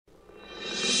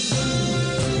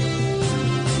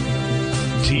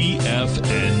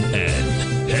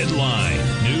TFNN. Headline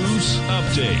News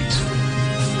Update.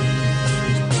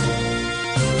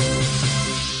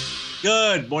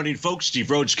 Good morning, folks. Steve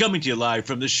Rhodes coming to you live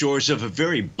from the shores of a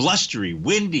very blustery,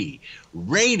 windy,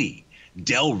 rainy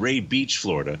Delray Beach,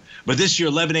 Florida. But this is your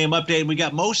 11 a.m. update, and we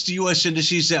got most of the U.S.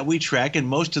 indices that we track and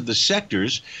most of the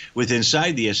sectors with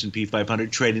inside the S&P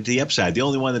 500 trading to the upside. The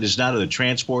only one that is not are the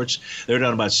transports. They're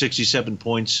down about 67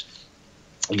 points.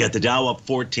 You got the Dow up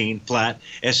 14, flat.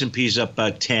 S&P's up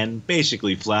 10,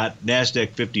 basically flat. NASDAQ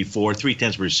 54,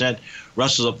 0.3%.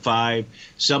 Russell's up 5.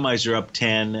 Semis are up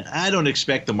 10. I don't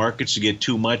expect the markets to get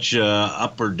too much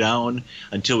up or down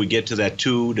until we get to that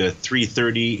 2 to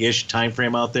 3:30-ish time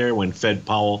frame out there when Fed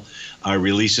Powell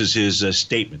releases his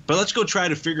statement. But let's go try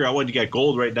to figure out when you got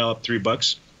gold right now up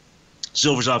 $3.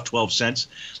 Silver's off 12 cents.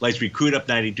 Light sweet crude up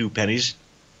 92 pennies.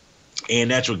 And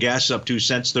natural gas up 2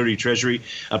 cents, 30 Treasury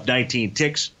up 19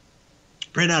 ticks.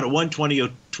 Print out at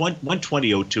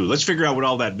 120.02. Let's figure out what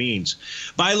all that means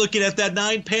by looking at that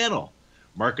 9-panel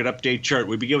market update chart.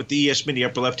 We begin with the ES Mini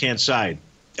upper left-hand side.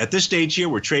 At this stage here,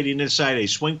 we're trading inside a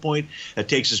swing point that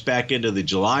takes us back into the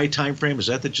July time frame. Is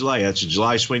that the July? Yeah, that's a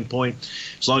July swing point.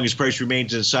 As long as price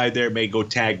remains inside there, it may go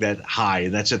tag that high,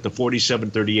 and that's at the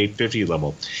 47.3850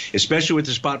 level. Especially with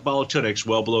the spot volatility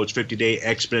well below its 50-day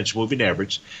exponential moving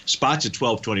average. Spots at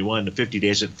 12.21, the 50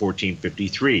 days at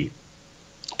 14.53.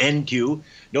 NQ,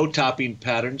 no topping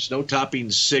patterns, no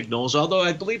topping signals, although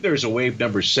I believe there's a wave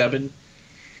number 7.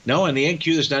 No, on the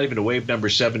NQ, there's not even a wave number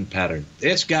 7 pattern.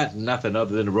 It's got nothing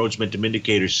other than a Rhodes Momentum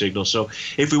Indicator signal. So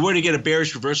if we were to get a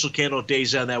bearish reversal candle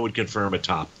days on, that would confirm a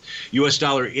top. U.S.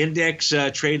 dollar index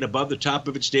trading above the top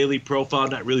of its daily profile.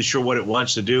 Not really sure what it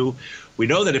wants to do. We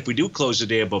know that if we do close the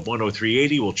day above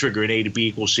 103.80, we'll trigger an A to B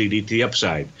equals CD to the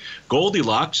upside.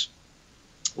 Goldilocks,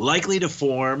 likely to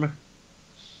form...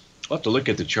 We'll have to look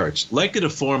at the charts. Likely to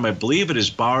form, I believe it is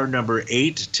bar number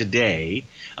 8 today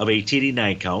of a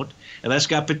TD9 count. And that's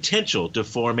got potential to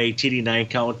form a TD9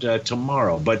 count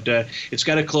tomorrow. But it's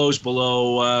got to close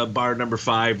below bar number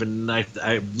 5. And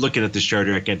I'm looking at this chart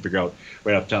here. I can't figure out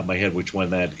right off the top of my head which one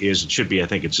that is. It should be, I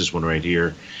think it's this one right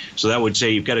here. So that would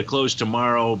say you've got to close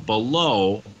tomorrow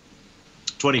below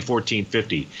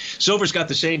 2014.50. Silver's got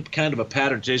the same kind of a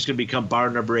pattern. Today's going to become bar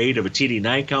number 8 of a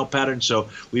TD9 count pattern. So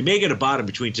we may get a bottom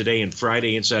between today and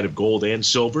Friday inside of gold and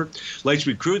silver. Light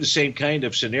sweet crude, the same kind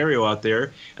of scenario out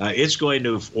there. It's going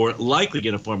to, or likely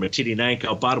going to form a TD9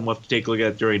 count bottom. We'll have to take a look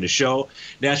at it during the show.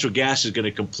 Natural gas is going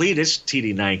to complete its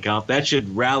TD9 count. That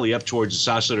should rally up towards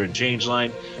the oscillator and change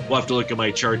line. We'll have to look at my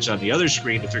charts on the other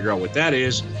screen to figure out what that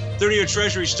is. 30-year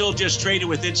Treasury still just traded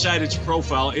with inside its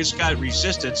profile. It's got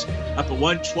resistance up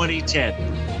at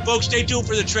 120.10. Folks, stay tuned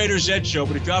for the Trader's Edge show.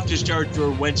 But if you're off to start for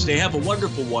Wednesday, have a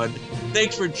wonderful one.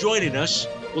 Thanks for joining us.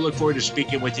 We'll look forward to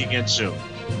speaking with you again soon.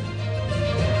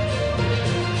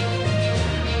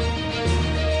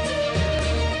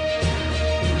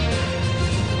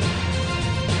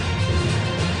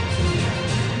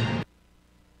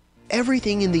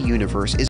 Everything in the universe is